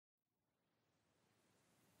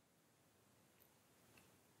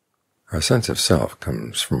Our sense of self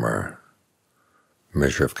comes from our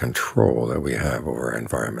measure of control that we have over our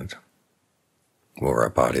environment, over our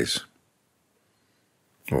bodies,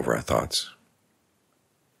 over our thoughts.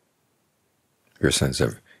 Your sense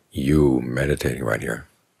of you meditating right here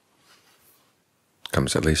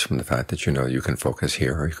comes at least from the fact that you know you can focus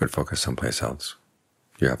here or you could focus someplace else.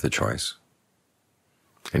 You have the choice,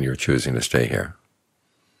 and you're choosing to stay here.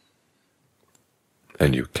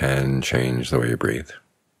 And you can change the way you breathe.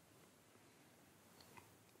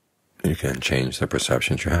 You can change the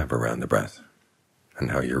perceptions you have around the breath and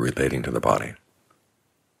how you're relating to the body.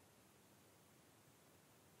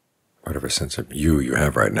 Whatever sense of you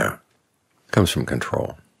have right now comes from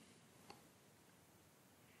control.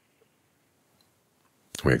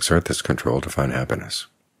 We exert this control to find happiness.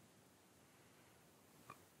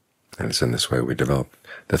 And it's in this way we develop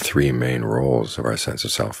the three main roles of our sense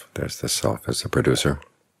of self. There's the self as the producer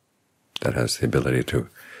that has the ability to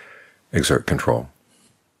exert control.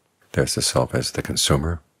 There's the self as the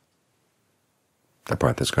consumer, the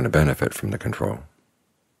part that's going to benefit from the control.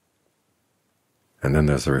 And then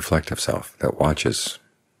there's the reflective self that watches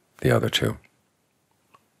the other two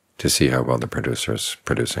to see how well the producer is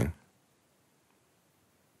producing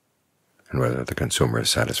and whether the consumer is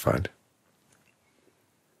satisfied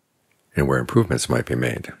and where improvements might be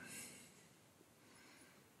made.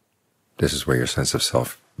 This is where your sense of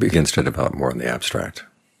self begins to develop more in the abstract,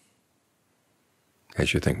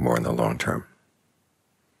 as you think more in the long term.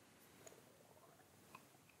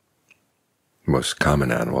 Most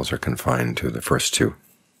common animals are confined to the first two,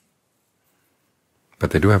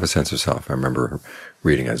 but they do have a sense of self. I remember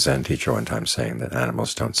reading a Zen teacher one time saying that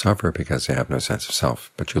animals don't suffer because they have no sense of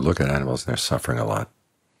self, but you look at animals and they're suffering a lot.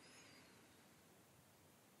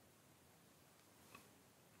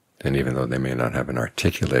 And even though they may not have an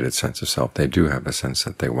articulated sense of self, they do have a sense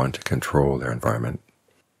that they want to control their environment,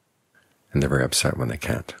 and they're very upset when they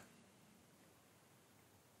can't.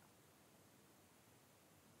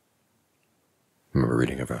 I remember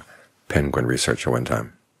reading of a penguin researcher one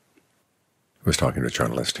time who was talking to a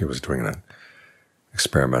journalist. He was doing an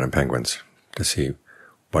experiment on penguins to see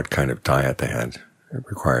what kind of diet they had. It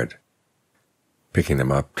required picking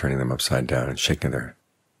them up, turning them upside down, and shaking their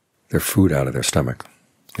food out of their stomach.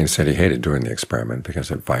 And he said he hated doing the experiment because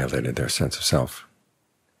it violated their sense of self.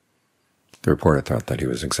 The reporter thought that he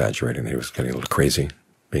was exaggerating, that he was getting a little crazy,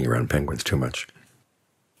 being around penguins too much,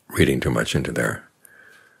 reading too much into their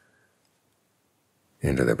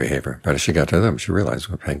behavior. But as she got to them, she realized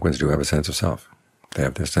that penguins do have a sense of self. They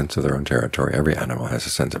have their sense of their own territory. Every animal has a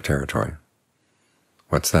sense of territory.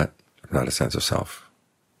 What's that? Not a sense of self.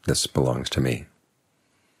 This belongs to me.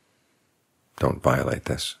 Don't violate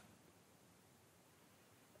this.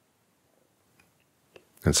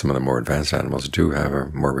 And some of the more advanced animals do have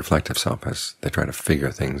a more reflective self as they try to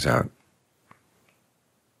figure things out.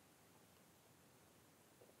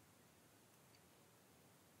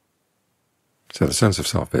 So the sense of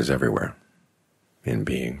self is everywhere in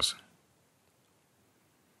beings.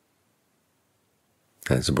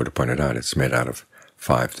 As the Buddha pointed out, it's made out of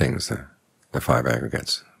five things, the five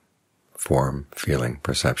aggregates: form, feeling,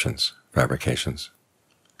 perceptions, fabrications,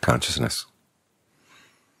 consciousness.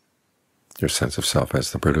 Your sense of self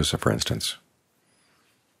as the producer, for instance,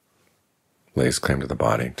 lays claim to the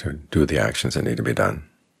body to do the actions that need to be done.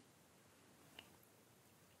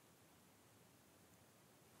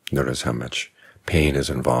 Notice how much pain is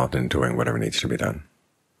involved in doing whatever needs to be done.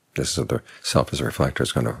 This is the self as a reflector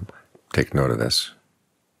is going to take note of this.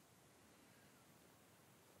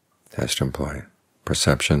 It has to employ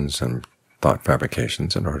perceptions and thought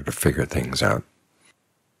fabrications in order to figure things out,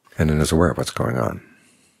 and it is aware of what's going on.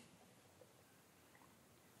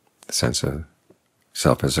 The sense of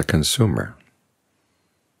self as a consumer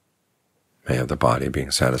may have the body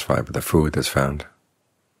being satisfied with the food that's found,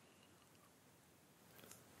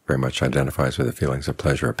 very much identifies with the feelings of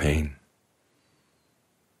pleasure or pain,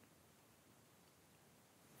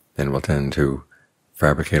 and will tend to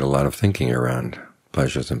fabricate a lot of thinking around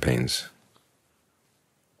pleasures and pains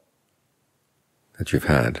that you've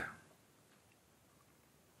had.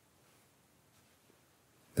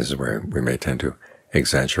 This is where we may tend to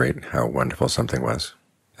exaggerate how wonderful something was,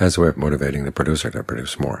 as a way of motivating the producer to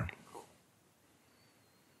produce more.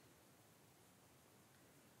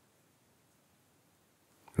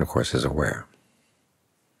 And of course is aware.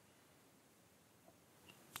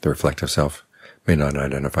 The reflective self may not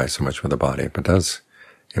identify so much with the body, but does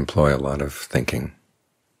employ a lot of thinking,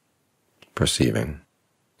 perceiving,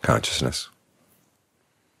 consciousness.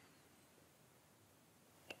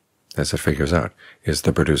 As it figures out, is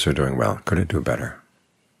the producer doing well? Could it do better?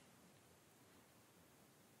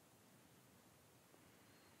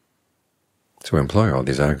 So we employ all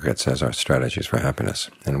these aggregates as our strategies for happiness,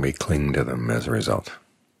 and we cling to them as a result.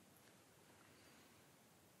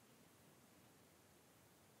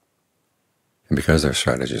 And because they're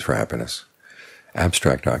strategies for happiness,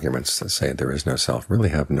 abstract arguments that say there is no self really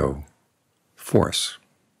have no force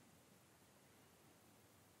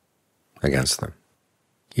against them.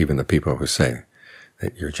 Even the people who say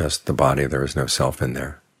that you're just the body, there is no self in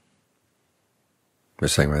there, they're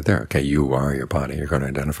saying right there, okay, you are your body, you're going to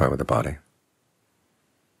identify with the body.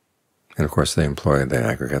 And of course they employ the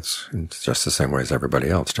aggregates in just the same way as everybody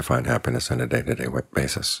else to find happiness on a day-to-day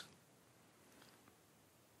basis.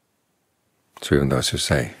 So even those who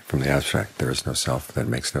say from the abstract there is no self, that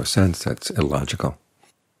makes no sense, that's illogical,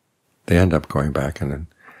 they end up going back and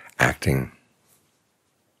acting,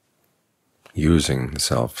 using the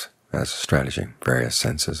self as a strategy, various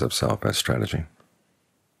senses of self as strategy.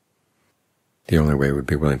 The only way we'd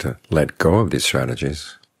be willing to let go of these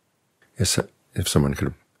strategies is if someone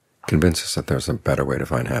could convince us that there's a better way to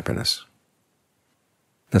find happiness.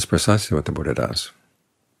 That's precisely what the Buddha does.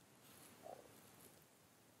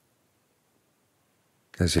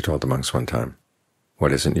 As he told the monks one time,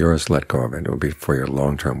 what isn't yours, let go of it. It will be for your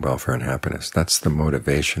long-term welfare and happiness. That's the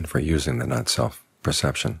motivation for using the not-self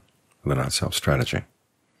perception, the not-self strategy.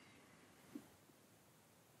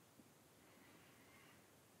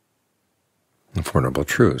 The Four Noble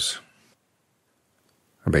Truths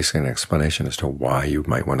are basically an explanation as to why you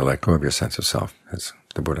might want to let go of your sense of self. As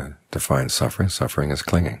the Buddha defines suffering, suffering is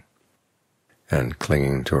clinging. And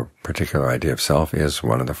clinging to a particular idea of self is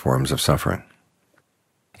one of the forms of suffering.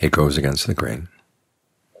 It goes against the grain.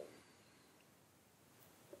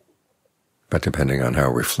 But depending on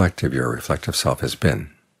how reflective your reflective self has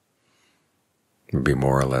been, you'll be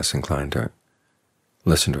more or less inclined to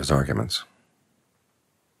listen to his arguments.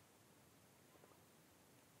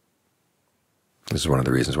 This is one of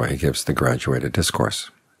the reasons why he gives the graduated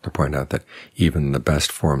discourse, to point out that even the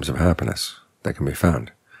best forms of happiness that can be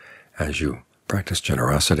found as you practice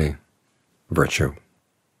generosity, virtue,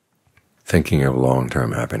 thinking of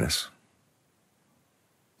long-term happiness,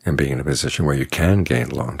 and being in a position where you can gain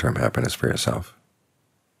long-term happiness for yourself,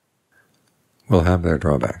 will have their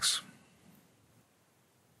drawbacks.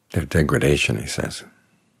 Their degradation, he says.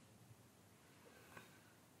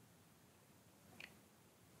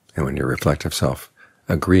 And when your reflective self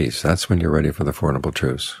agrees, that's when you're ready for the Four Noble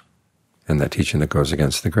Truths. And that teaching that goes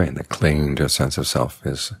against the grain, that clinging to a sense of self,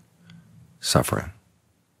 is suffering.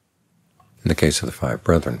 In the case of the five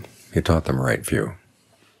brethren, he taught them right view,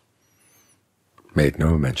 made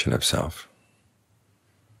no mention of self,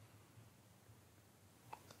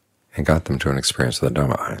 and got them to an experience of the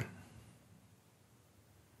Dhamma,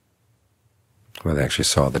 where they actually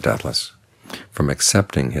saw the deathless, from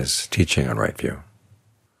accepting his teaching on right view.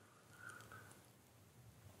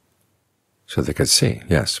 So they could see,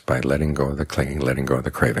 yes, by letting go of the clinging, letting go of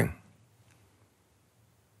the craving,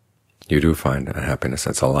 you do find a happiness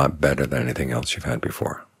that's a lot better than anything else you've had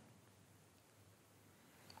before.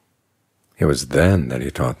 It was then that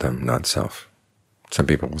he taught them not self. Some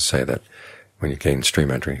people will say that when you gain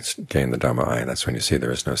stream entry, gain the Dhamma, that's when you see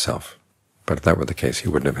there is no self. But if that were the case, he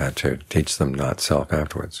wouldn't have had to teach them not self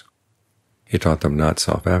afterwards. He taught them not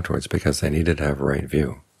self afterwards because they needed to have right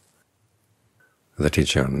view, the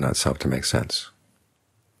teaching on not self, to make sense,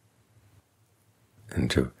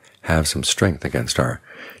 and to have some strength against our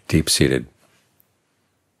deep-seated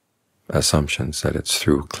assumptions that it's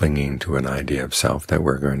through clinging to an idea of self that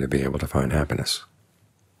we're going to be able to find happiness.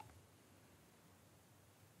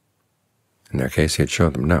 In their case, he had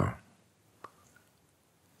showed them no.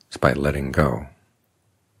 It's by letting go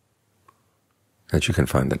that you can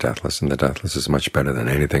find the deathless, and the deathless is much better than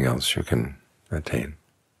anything else you can attain.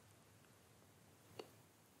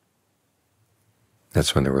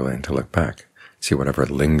 That's when they're willing to look back, see whatever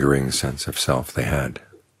lingering sense of self they had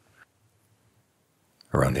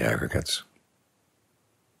around the aggregates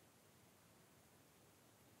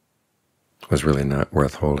was really not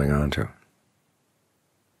worth holding on to.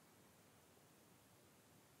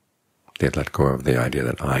 They had let go of the idea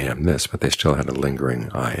that I am this, but they still had a lingering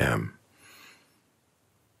I am,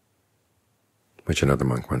 which another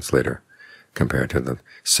monk once later compared to the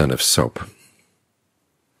scent of soap.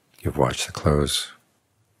 You've washed the clothes,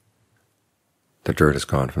 the dirt is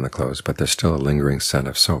gone from the clothes, but there's still a lingering scent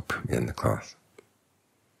of soap in the cloth.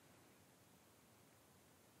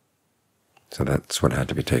 So that's what had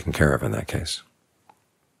to be taken care of in that case.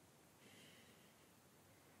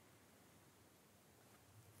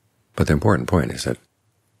 But the important point is that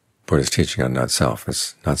Buddha's teaching on not-self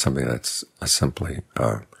is not something that's simply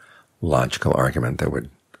a logical argument that would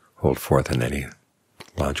hold forth in any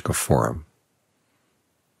logical forum.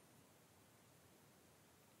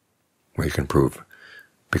 where you can prove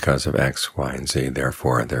because of X, Y, and Z,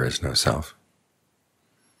 therefore there is no self.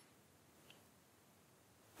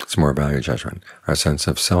 It's more a value judgment. Our sense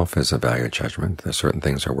of self is a value judgment. There's certain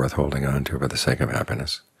things are worth holding on to for the sake of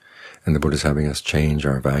happiness. And the Buddha is having us change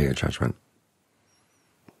our value judgment.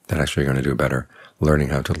 That actually you're going to do better learning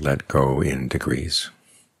how to let go in degrees.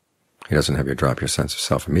 He doesn't have you drop your sense of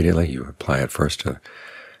self immediately. You apply it first to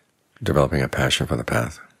developing a passion for the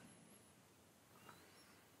path.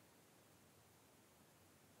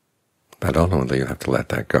 But ultimately you have to let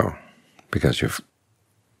that go, because you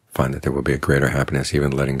find that there will be a greater happiness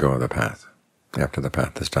even letting go of the path, after the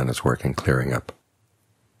path has done its work in clearing up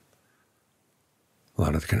a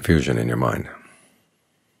lot of the confusion in your mind.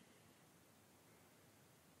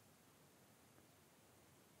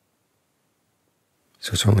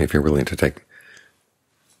 So it's only if you're willing to take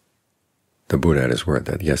the Buddha at his word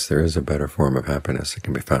that, yes, there is a better form of happiness that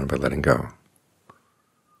can be found by letting go,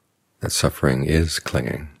 that suffering is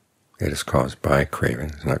clinging. It is caused by craving.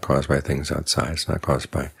 It's not caused by things outside. It's not caused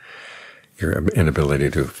by your inability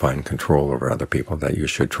to find control over other people that you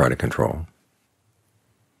should try to control,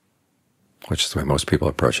 which is the way most people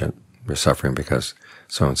approach it. You're suffering because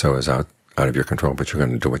so-and-so is out of your control, but you're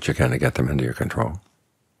going to do what you can to get them into your control.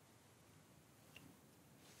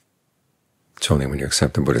 It's only when you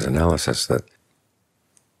accept the Buddha's analysis that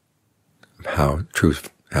how true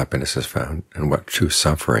happiness is found and what true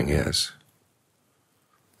suffering is,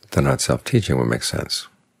 the not-self-teaching will make sense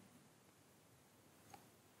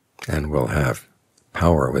and will have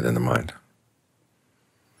power within the mind.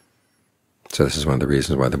 So this is one of the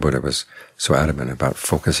reasons why the Buddha was so adamant about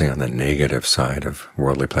focusing on the negative side of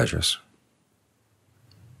worldly pleasures.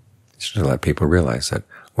 It's to let people realize that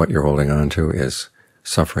what you're holding on to is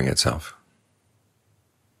suffering itself.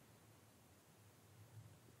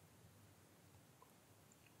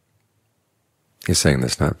 He's saying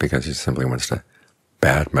this not because he simply wants to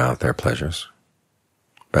badmouth their pleasures,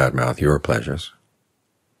 badmouth your pleasures.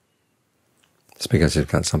 It's because he's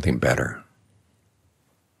got something better.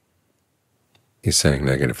 He's saying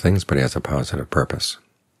negative things, but he has a positive purpose.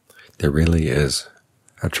 There really is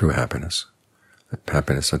a true happiness, a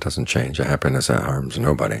happiness that doesn't change, a happiness that harms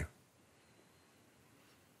nobody.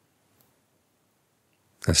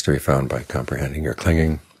 That's to be found by comprehending your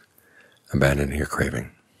clinging, abandoning your craving.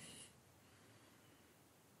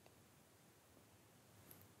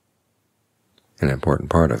 An important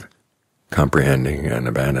part of comprehending and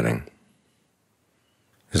abandoning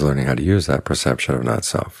is learning how to use that perception of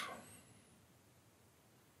not-self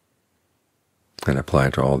and apply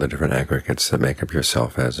it to all the different aggregates that make up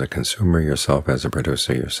yourself as a consumer, yourself as a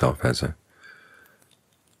producer, yourself as a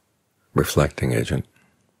reflecting agent.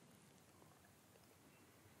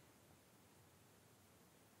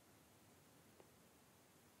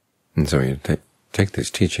 And so you take these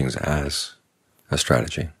teachings as a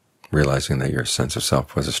strategy, realizing that your sense of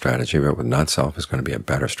self was a strategy, but with not-self is going to be a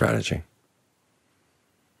better strategy.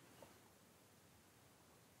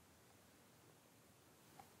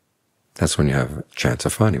 That's when you have a chance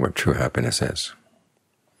of finding what true happiness is.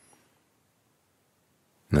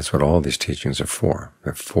 And that's what all these teachings are for.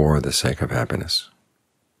 They're for the sake of happiness.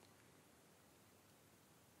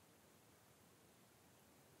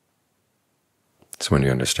 It's when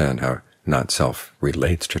you understand how not-self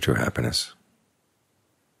relates to true happiness.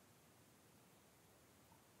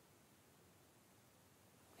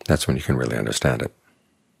 That's when you can really understand it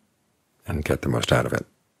and get the most out of it.